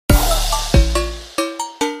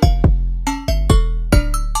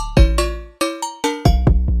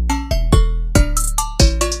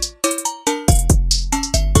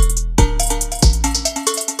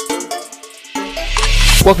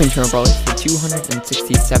Welcome to Brawlers, the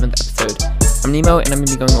 267th episode. I'm Nemo, and I'm going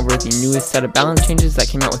to be going over the newest set of balance changes that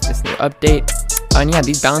came out with this new update. And yeah,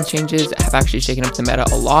 these balance changes have actually shaken up the meta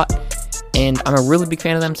a lot, and I'm a really big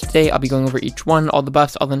fan of them. So today I'll be going over each one, all the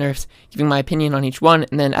buffs, all the nerfs, giving my opinion on each one,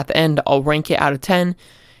 and then at the end I'll rank it out of 10.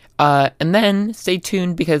 And then stay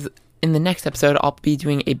tuned, because in the next episode I'll be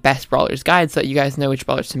doing a best brawlers guide so that you guys know which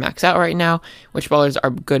brawlers to max out right now, which brawlers are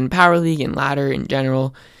good in Power League and ladder in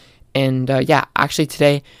general. And yeah, actually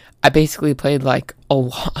today I basically played like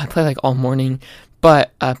all morning,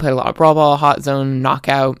 but I played a lot of Brawl Ball, Hot Zone,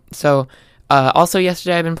 Knockout. So also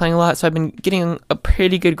yesterday I've been playing a lot, so I've been getting a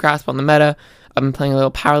pretty good grasp on the meta. I've been playing a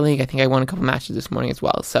little Power League. I think I won a couple matches this morning as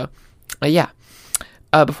well. So yeah,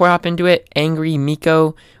 before I hop into it, Angry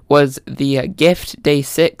Miko was the gift day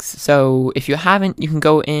 6. So if you haven't, you can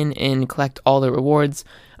go in and collect all the rewards.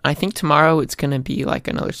 I think tomorrow it's gonna be like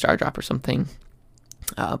another star drop or something.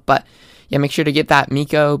 But yeah, make sure to get that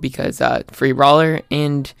Miko, because free brawler,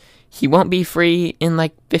 and he won't be free in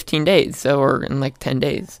like 15 days, or in like 10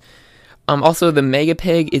 days. Also, the Mega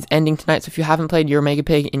Pig is ending tonight, so if you haven't played your Mega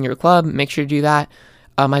Pig in your club, make sure to do that.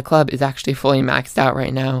 My club is actually fully maxed out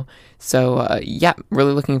right now, so yeah,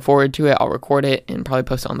 really looking forward to it. I'll record it and probably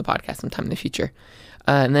post it on the podcast sometime in the future.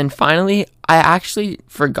 And then finally, I actually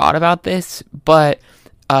forgot about this, but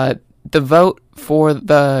the vote for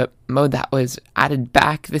the mode that was added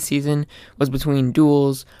back this season was between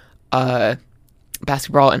duels,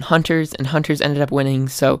 basketball, and hunters ended up winning.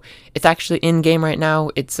 So it's actually in game right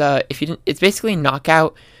now. It's it's basically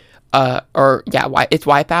knockout, it's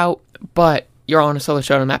wipeout, but you're on a solo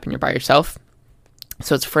showdown map and you're by yourself.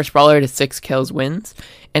 So it's first brawler to 6 kills wins,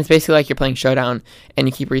 and it's basically like you're playing showdown and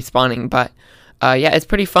you keep respawning. But yeah, it's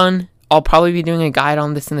pretty fun. I'll probably be doing a guide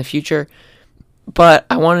on this in the future. But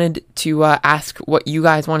I wanted to ask what you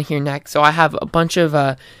guys want to hear next. So I have a bunch of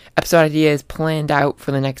episode ideas planned out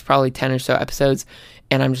for the next probably 10 or so episodes.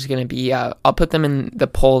 And I'm just going to be, I'll put them in the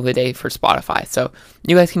poll of the day for Spotify. So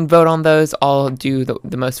you guys can vote on those. I'll do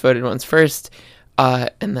the most voted ones first. And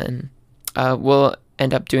then we'll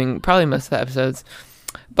end up doing probably most of the episodes.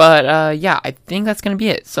 But yeah, I think that's going to be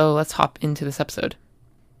it. So let's hop into this episode.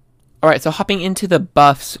 Alright, so hopping into the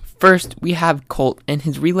buffs, first we have Colt, and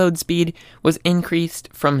his reload speed was increased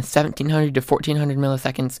from 1700 to 1400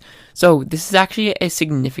 milliseconds. So this is actually a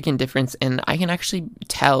significant difference, and I can actually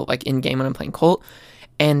tell like in game when I'm playing Colt.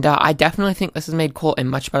 And I definitely think this has made Colt a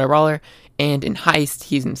much better brawler. And in Heist,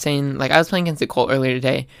 he's insane. Like I was playing against the Colt earlier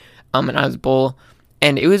today, and I was Bull,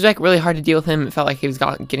 and it was like really hard to deal with him. It felt like he was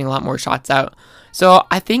getting a lot more shots out. So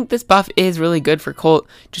I think this buff is really good for Colt,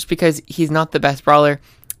 just because he's not the best brawler.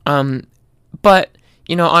 But,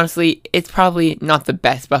 you know, honestly, it's probably not the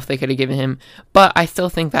best buff they could have given him, but I still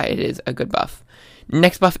think that it is a good buff.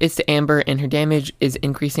 Next buff is to Amber, and her damage is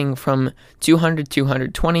increasing from 200 to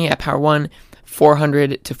 220 at power 1,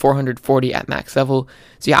 400 to 440 at max level.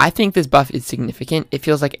 So yeah, I think this buff is significant. It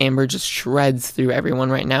feels like Amber just shreds through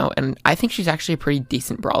everyone right now, and I think she's actually a pretty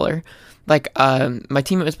decent brawler. Like, my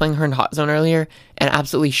teammate was playing her in Hot Zone earlier, and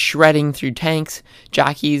absolutely shredding through tanks,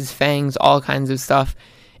 Jackies, Fangs, all kinds of stuff.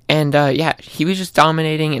 And yeah, he was just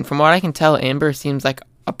dominating, and from what I can tell, Amber seems like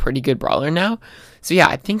a pretty good brawler now. So yeah,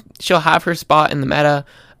 I think she'll have her spot in the meta,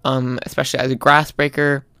 especially as a grass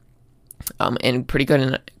breaker, and pretty good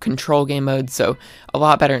in control game mode, so a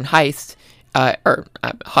lot better in Heist, or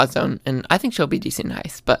Hot Zone, and I think she'll be decent in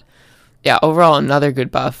Heist. But yeah, overall, another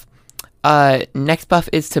good buff. Next buff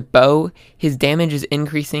is to Bo. His damage is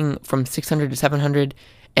increasing from 600 to 700,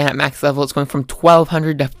 and at max level, it's going from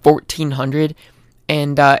 1200 to 1400.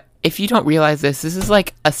 And if you don't realize this is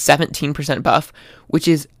like a 17% buff, which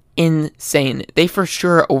is insane. They for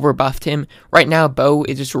sure overbuffed him. Right now, Bo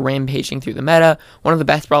is just rampaging through the meta, one of the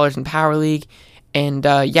best brawlers in Power League. And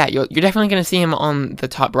yeah, you're definitely going to see him on the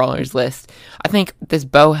top brawlers list. I think this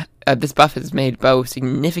buff has made Bo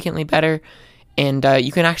significantly better. And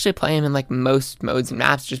you can actually play him in like most modes and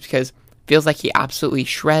maps, just because feels like he absolutely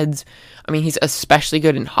shreds. I mean, he's especially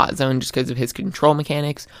good in Hot Zone just because of his control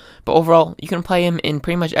mechanics. But overall, you can play him in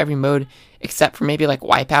pretty much every mode except for maybe like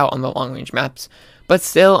Wipeout on the long range maps. But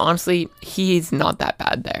still, honestly, he's not that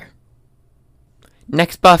bad there.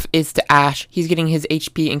 Next buff is to Ash. He's getting his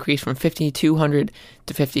HP increased from 5200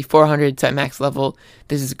 to 5400, so at max level,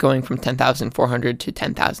 this is going from 10,400 to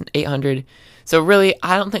 10,800. So really,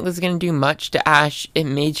 I don't think this is going to do much to Ash. It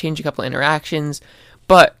may change a couple interactions,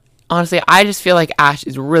 but honestly, I just feel like Ash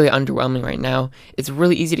is really underwhelming right now. It's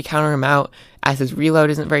really easy to counter him out, as his reload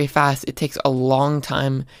isn't very fast. It takes a long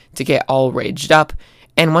time to get all raged up,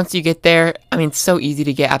 and once you get there, I mean, it's so easy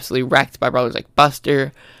to get absolutely wrecked by brawlers like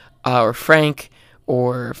Buster, or Frank,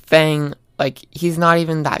 or Fang. Like, he's not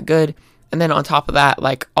even that good. And then on top of that,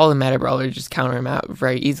 like, all the meta brawlers just counter him out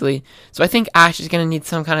very easily. So I think Ashe is going to need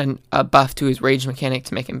some kind of buff to his rage mechanic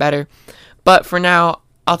to make him better. But for now,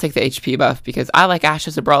 I'll take the HP buff because I like Ashe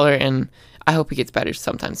as a brawler and I hope he gets better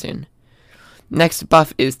sometime soon. Next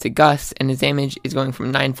buff is to Gus, and his damage is going from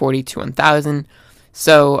 940 to 1000.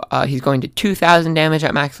 So he's going to 2000 damage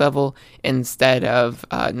at max level instead of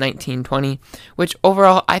 1920, which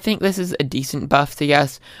overall I think this is a decent buff to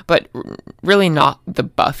Gus, but really not the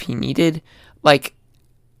buff he needed. Like,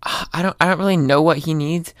 I don't really know what he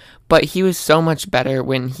needs, but he was so much better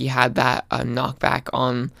when he had that knockback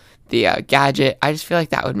on the gadget. I just feel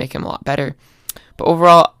like that would make him a lot better. But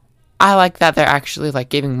overall, I like that they're actually like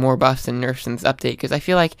giving more buffs and nerfs in this update, because I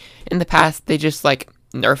feel like in the past they just like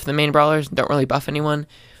nerf the main brawlers and don't really buff anyone.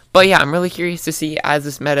 But yeah, I'm really curious to see as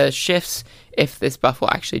this meta shifts if this buff will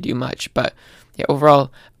actually do much. But yeah,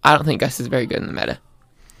 overall, I don't think Gus is very good in the meta.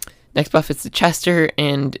 Next buff is to Chester,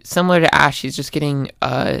 and similar to Ashe, he's just getting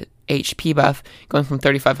a HP buff going from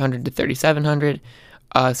 3500 to 3700.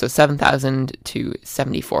 So 7,000 to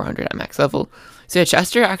 7,400 at max level. So yeah,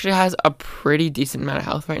 Chester actually has a pretty decent amount of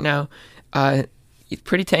health right now. He's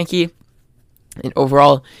pretty tanky, and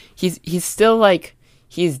overall, he's still like,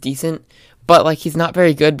 he's decent, but like he's not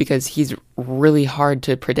very good because he's really hard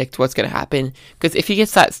to predict what's going to happen. Because if he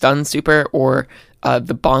gets that stun super or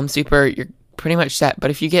the bomb super, you're pretty much set.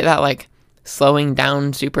 But if you get that like slowing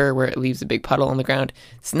down super where it leaves a big puddle on the ground,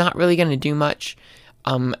 it's not really going to do much.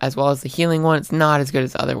 As well as the healing one, it's not as good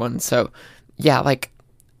as the other ones. So yeah, like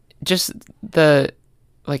just the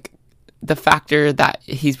factor that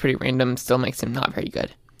he's pretty random still makes him not very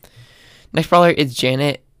good. Next brawler is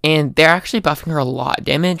Janet, and they're actually buffing her a lot of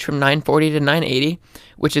damage from 940 to 980,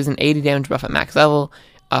 which is an 80 damage buff at max level.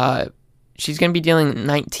 She's going to be dealing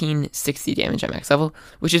 1960 damage at max level,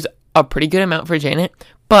 which is a pretty good amount for Janet.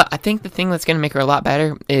 But I think the thing that's going to make her a lot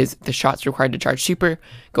better is the shots required to charge super,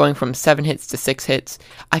 going from 7 hits to 6 hits.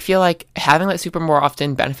 I feel like having that super more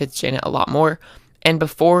often benefits Janet a lot more. And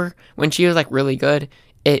before, when she was like really good,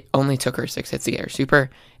 it only took her 6 hits to get her super.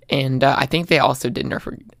 And I think they also did nerf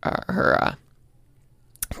her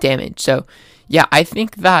damage. So yeah, I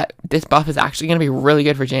think that this buff is actually going to be really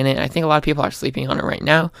good for Janet. And I think a lot of people are sleeping on it right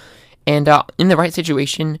now. And in the right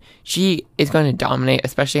situation, she is going to dominate,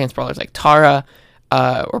 especially against brawlers like Tara,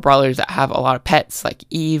 or brawlers that have a lot of pets like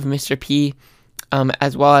Eve, Mr. P,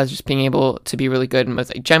 as well as just being able to be really good in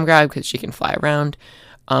modes like Gem Grab because she can fly around,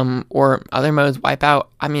 or other modes, Wipeout.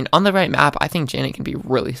 I mean, on the right map, I think Janet can be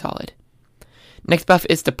really solid. Next buff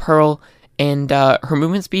is to Pearl, and her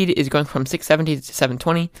movement speed is going from 670 to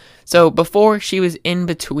 720. So before, she was in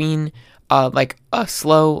between like a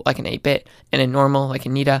slow, like an 8-bit, and a normal, like a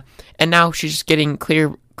Nita, and now she's just getting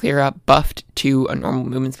clear up buffed to a normal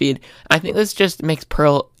movement speed. I think this just makes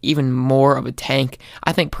Pearl even more of a tank.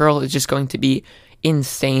 I think Pearl is just going to be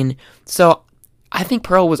insane. So I think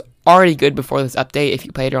Pearl was already good before this update if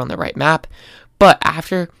you played her on the right map, but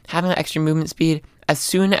after having that extra movement speed, as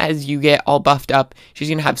soon as you get all buffed up, she's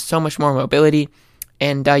going to have so much more mobility.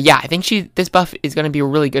 And yeah, I think this buff is going to be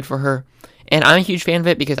really good for her. And I'm a huge fan of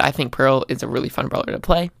it because I think Pearl is a really fun brawler to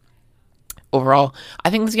play. Overall, I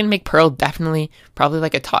think this is going to make Pearl definitely probably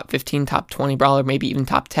like a top 15, top 20 brawler, maybe even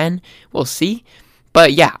top 10. We'll see.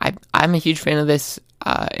 But yeah, I'm a huge fan of this,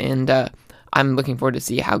 and I'm looking forward to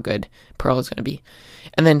see how good Pearl is going to be.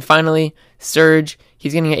 And then finally, Surge,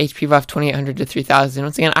 he's getting an HP buff 2800 to 3000.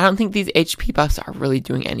 Once again, I don't think these HP buffs are really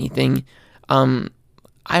doing anything.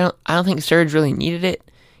 I don't think Surge really needed it.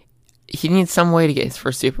 He needs some way to get his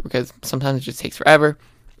first super because sometimes it just takes forever.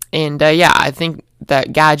 And yeah, I think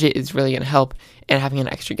that gadget is really going to help, and having an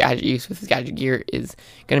extra gadget use with his gadget gear is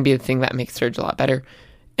going to be the thing that makes Surge a lot better.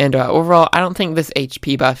 And overall, I don't think this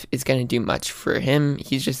HP buff is going to do much for him.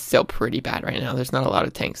 He's just still pretty bad right now. There's not a lot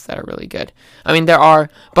of tanks that are really good. I mean, there are,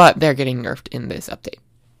 but they're getting nerfed in this update.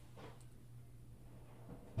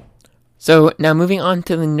 So now moving on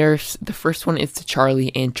to the nerfs, the first one is to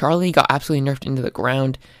Charlie, and Charlie got absolutely nerfed into the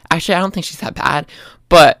ground. Actually, I don't think she's that bad,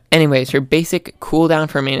 but anyways, her basic cooldown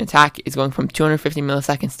for her main attack is going from 250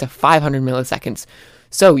 milliseconds to 500 milliseconds.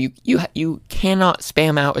 So you cannot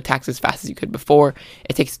spam out attacks as fast as you could before.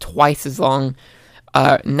 It takes twice as long.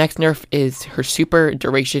 Next nerf is her super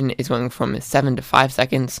duration is going from 7 to 5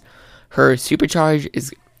 seconds. Her supercharge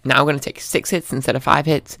is now going to take 6 hits instead of 5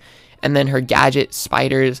 hits. And then her gadget,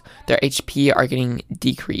 spiders, their HP are getting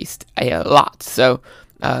decreased a lot. So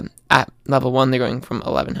at level 1, they're going from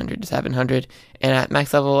 1100 to 700. And at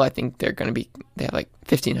max level, I think they have like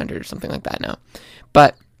 1500 or something like that now.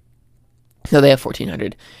 But, no, they have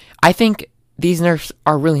 1400. I think these nerfs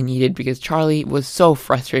are really needed because Charlie was so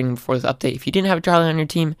frustrating before this update. If you didn't have Charlie on your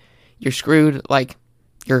team, you're screwed. Like,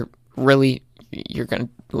 you're really you're going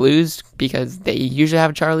to lose because they usually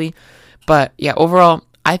have Charlie. But yeah, overall,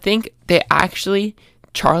 I think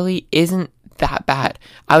Charlie isn't that bad.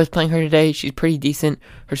 I was playing her today. She's pretty decent.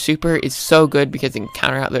 Her super is so good because it can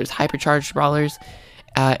counter out those hypercharged brawlers.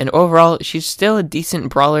 And overall, she's still a decent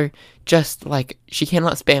brawler, just like she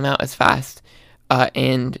cannot spam out as fast.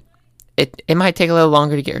 And it might take a little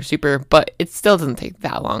longer to get her super, but it still doesn't take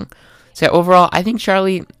that long. So yeah, overall, I think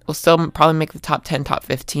Charlie will still probably make the top 10, top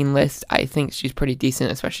 15 list. I think she's pretty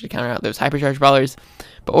decent, especially to counter out those hypercharged brawlers.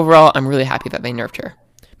 But overall, I'm really happy that they nerfed her.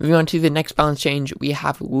 Moving on to the next balance change, we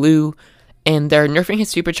have Lu, and they're nerfing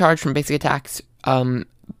his supercharge from basic attacks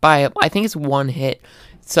by, I think it's 1 hit.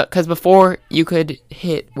 So, because before you could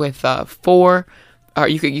hit with 4, or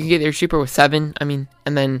you could get your super with 7. I mean,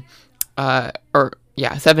 and then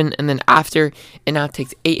 7, and then after it now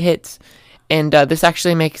takes 8 hits. And this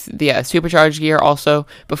actually makes the supercharged gear also.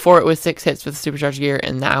 Before it was 6 hits with the supercharged gear,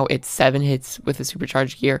 and now it's 7 hits with the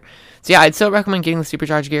supercharged gear. So yeah, I'd still recommend getting the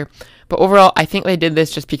supercharged gear. But overall, I think they did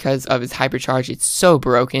this just because of his hypercharge. It's so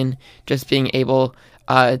broken, just being able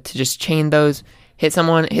to just chain those, hit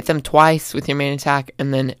them twice with your main attack,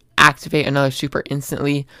 and then activate another super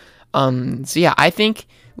instantly. So yeah, I think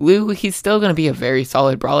Lu, he's still going to be a very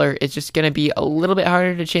solid brawler. It's just going to be a little bit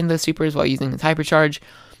harder to chain those supers while using his hypercharge.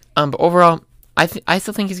 But overall, I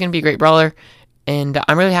still think he's going to be a great brawler, and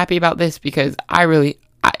I'm really happy about this because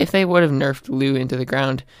if they would have nerfed Lu into the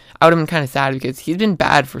ground, I would have been kind of sad because he's been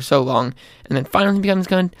bad for so long, and then finally becomes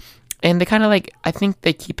good, and they kind of I think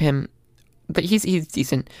they keep him, but he's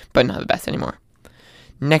decent, but not the best anymore.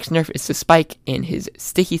 Next nerf is to Spike, and his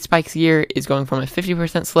Sticky Spikes gear is going from a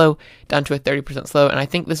 50% slow down to a 30% slow, and I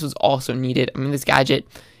think this was also needed. I mean, this gadget,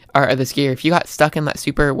 or this gear, if you got stuck in that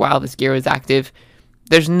super while this gear was active,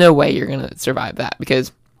 there's no way you're going to survive that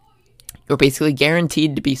because you're basically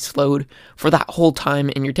guaranteed to be slowed for that whole time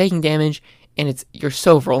and you're taking damage, and you're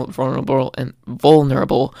so vulnerable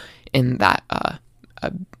in that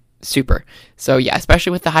super. So yeah,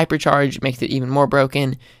 especially with the hypercharge, makes it even more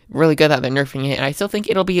broken. Really good that they're nerfing it, and I still think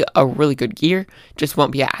it'll be a really good gear, just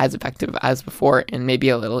won't be as effective as before and maybe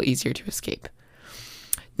a little easier to escape.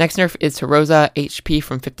 Next nerf is to Rosa, HP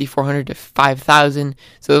from 5400 to 5000.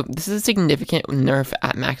 So this is a significant nerf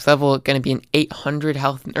at max level, going to be an 800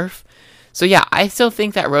 health nerf. So yeah, I still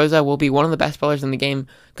think that Rosa will be one of the best brawlers in the game,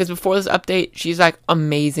 because before this update, she's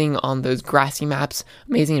amazing on those grassy maps,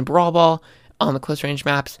 amazing in Brawl Ball, on the close range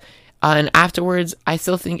maps. And afterwards, I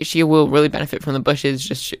still think she will really benefit from the bushes,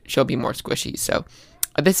 just she'll be more squishy. So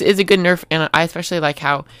this is a good nerf, and I especially like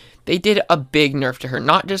how they did a big nerf to her,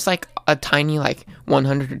 not just a tiny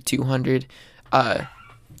 100 or 200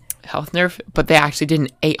 health nerf, but they actually did an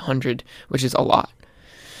 800, which is a lot.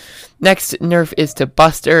 Next nerf is to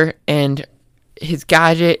Buster, and his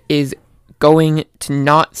gadget is going to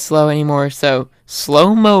not slow anymore. So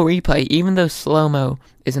slow-mo replay, even though slow-mo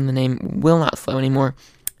is in the name, will not slow anymore.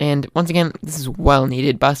 And once again, this is well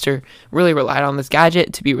needed. Buster really relied on this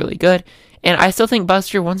gadget to be really good. And I still think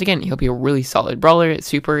Buster, once again, he'll be a really solid brawler.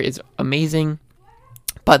 Super is amazing,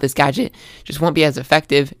 but this gadget just won't be as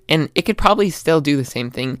effective. And it could probably still do the same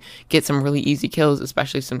thing, get some really easy kills,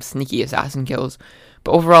 especially some sneaky assassin kills.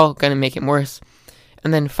 But overall, going to make it worse.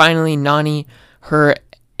 And then finally, Nani, her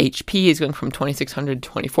HP is going from 2600 to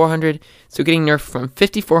 2400. So getting nerfed from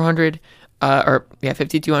 5400,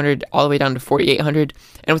 5200 all the way down to 4800.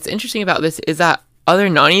 And what's interesting about this is that other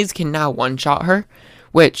Nanis can now one-shot her,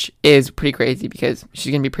 which is pretty crazy because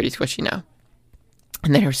she's going to be pretty squishy now.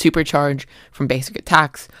 And then her supercharge from basic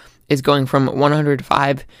attacks is going from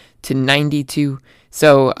 105 to 92.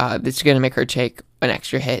 So this is going to make her take an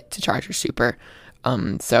extra hit to charge her super.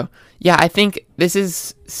 So yeah, I think this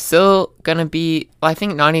is still going to be, I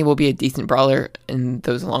think Nani will be a decent brawler in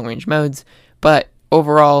those long range modes, but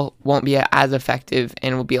overall won't be as effective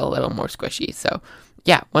and will be a little more squishy. So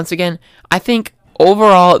yeah, once again, I think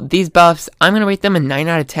overall, these buffs, I'm going to rate them a 9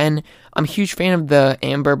 out of 10. I'm a huge fan of the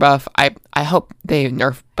Amber buff. I hope they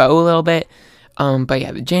nerf Bo a little bit. But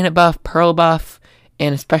yeah, the Janet buff, Pearl buff,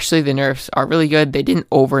 and especially the nerfs are really good. They didn't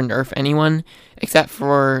over-nerf anyone, except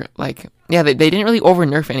for, they didn't really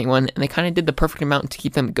over-nerf anyone, and they kind of did the perfect amount to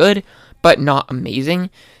keep them good, but not amazing.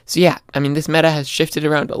 So yeah, I mean, this meta has shifted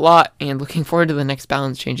around a lot, and looking forward to the next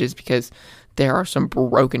balance changes because there are some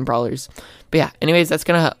broken brawlers. But yeah, anyways, that's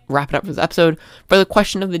going to wrap it up for this episode. For the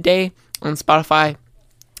question of the day on Spotify,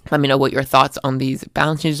 let me know what your thoughts on these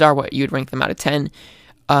balance changes are, what you would rank them out of 10.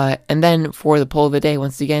 And then for the poll of the day,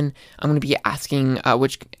 once again, I'm going to be asking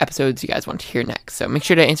which episodes you guys want to hear next. So make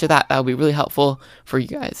sure to answer that. That'll be really helpful for you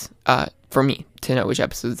guys, for me, to know which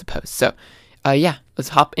episodes to post. So yeah, let's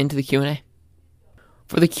hop into the Q&A.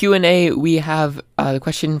 For the Q&A, we have the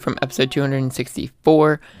question from episode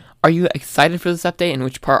 264. Are you excited for this update, and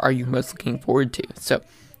which part are you most looking forward to? So,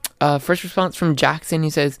 first response from Jackson, he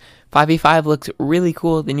says, 5v5 looks really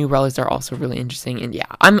cool. The new brawlers are also really interesting. And yeah,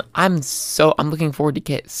 I'm looking forward to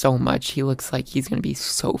Kit so much. He looks like he's going to be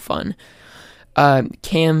so fun.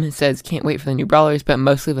 Cam says, can't wait for the new brawlers, but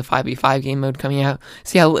mostly the 5v5 game mode coming out.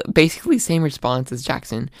 So yeah, basically same response as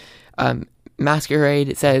Jackson.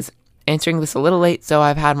 Masquerade says, answering this a little late, so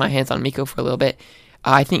I've had my hands on Miko for a little bit.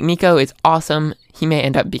 I think Miko is awesome. He may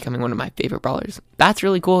end up becoming one of my favorite brawlers. That's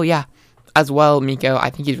really cool, yeah. As well, Miko, I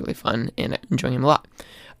think he's really fun and enjoying him a lot.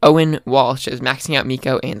 Owen Walsh is maxing out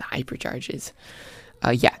Miko and the hypercharges.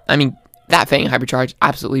 Yeah, I mean, that Fang hypercharge,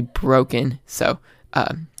 absolutely broken. So,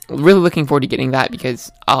 really looking forward to getting that,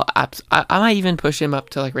 because I might even push him up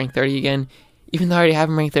to like rank 30 again, even though I already have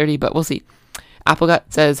him rank 30, but we'll see. Applegut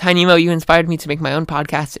says, hi Nemo, you inspired me to make my own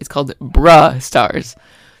podcast. It's called Bruh Stars.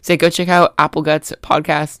 So go check out Applegut's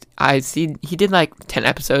podcast. I see he did like 10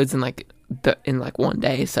 episodes in one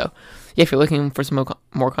day. So yeah, if you're looking for some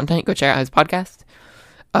more content, go check out his podcast.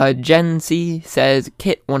 Gen C says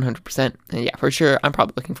Kit 100%. And yeah, for sure, I'm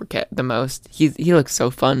probably looking for Kit the most. He looks so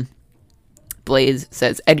fun. Blaze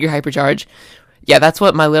says Edgar hypercharge. Yeah, that's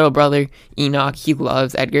what my little brother Enoch, he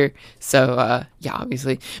loves Edgar. So yeah,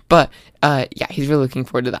 obviously. But yeah, he's really looking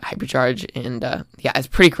forward to that hypercharge, and yeah, it's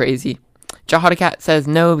pretty crazy. Jahadacat says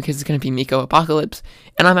no, because it's going to be Miko Apocalypse.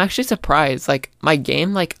 And I'm actually surprised. Like, my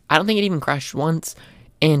game, like, I don't think it even crashed once.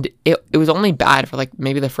 And it was only bad for, like,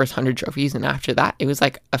 maybe the first 100 trophies. And after that, it was,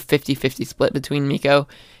 like, a 50-50 split between Miko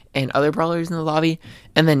and other brawlers in the lobby.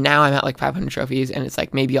 And then now I'm at, like, 500 trophies. And it's,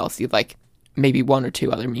 like, maybe I'll see, like, maybe one or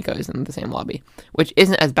two other Mikos in the same lobby. Which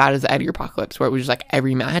isn't as bad as the Edgar Apocalypse, where it was just, like,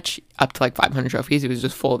 every match up to, like, 500 trophies. It was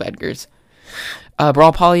just full of Edgars.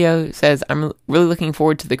 Brawl Polio says, I'm really looking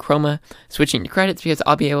forward to the Chroma switching to credits, because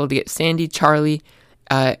I'll be able to get Sandy, Charlie,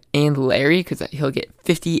 and Larry, because he'll get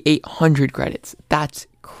 5,800 credits. That's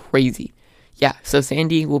crazy. Yeah, so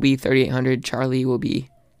Sandy will be 3,800,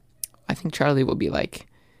 I think Charlie will be like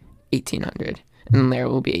 1,800, and Larry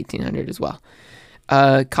will be 1,800 as well.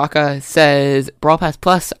 Kaka says, Brawl Pass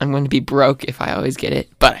Plus, I'm going to be broke if I always get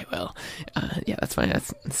it, but I will. Yeah, that's fine.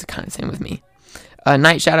 That's kind of the same with me.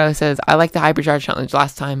 Night Shadow says, I like the Hypercharge challenge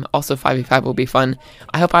last time. Also, 5v5 will be fun.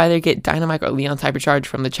 I hope I either get Dynamite or Leon's Hypercharge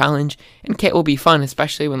from the challenge, and Kit will be fun,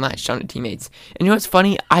 especially when latched on to teammates. And you know what's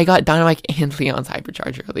funny? I got Dynamite and Leon's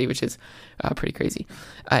Hypercharge early, which is pretty crazy.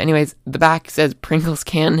 Anyways, the back says, Pringles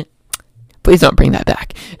can. Please don't bring that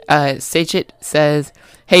back. Sachit says,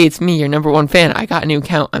 hey, it's me, your #1 fan. I got a new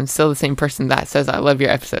account. I'm still the same person that says I love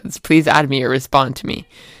your episodes. Please add me or respond to me.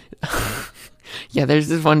 Yeah, there's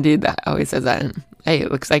this one dude that always says that, and hey, it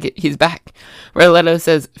looks like he's back. Roletto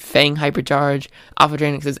says Fang Hypercharge. Alpha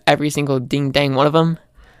Dranic says every single ding dang one of them.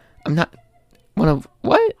 I'm not one of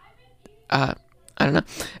what? I don't know.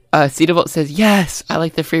 Cedarbolt says yes, I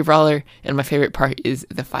like the free brawler, and my favorite part is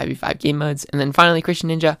the 5v5 game modes. And then finally, Christian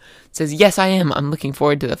Ninja says yes, I am. I'm looking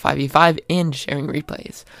forward to the 5v5 and sharing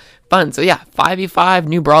replays. Fun. So yeah, 5v5,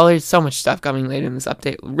 new brawlers, so much stuff coming later in this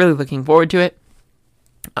update. Really looking forward to it.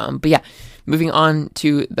 But yeah, moving on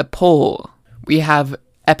to the poll. We have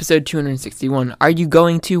episode 261. Are you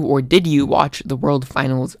going to, or did you watch the World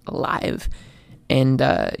Finals live? And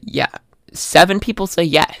yeah, 7 people say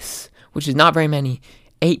yes, which is not very many.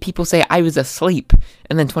 8 people say I was asleep,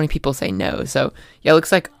 and then 20 people say no. So yeah, it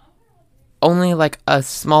looks like only like a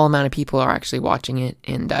small amount of people are actually watching it,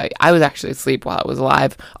 and I was actually asleep while it was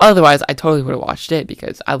live. Otherwise, I totally would have watched it,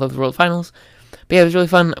 because I love the World Finals. But yeah, it was really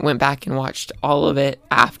fun. I went back and watched all of it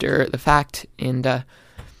after the fact, and yeah,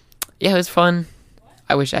 it was fun.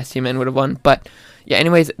 I wish STMN would have won, but yeah,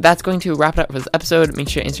 anyways, that's going to wrap it up for this episode. Make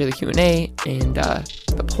sure to answer the Q&A and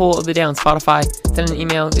the poll of the day on Spotify. Send an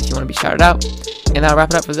email if you want to be shouted out, and that'll wrap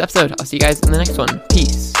it up for this episode. I'll see you guys in the next one.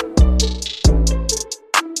 Peace.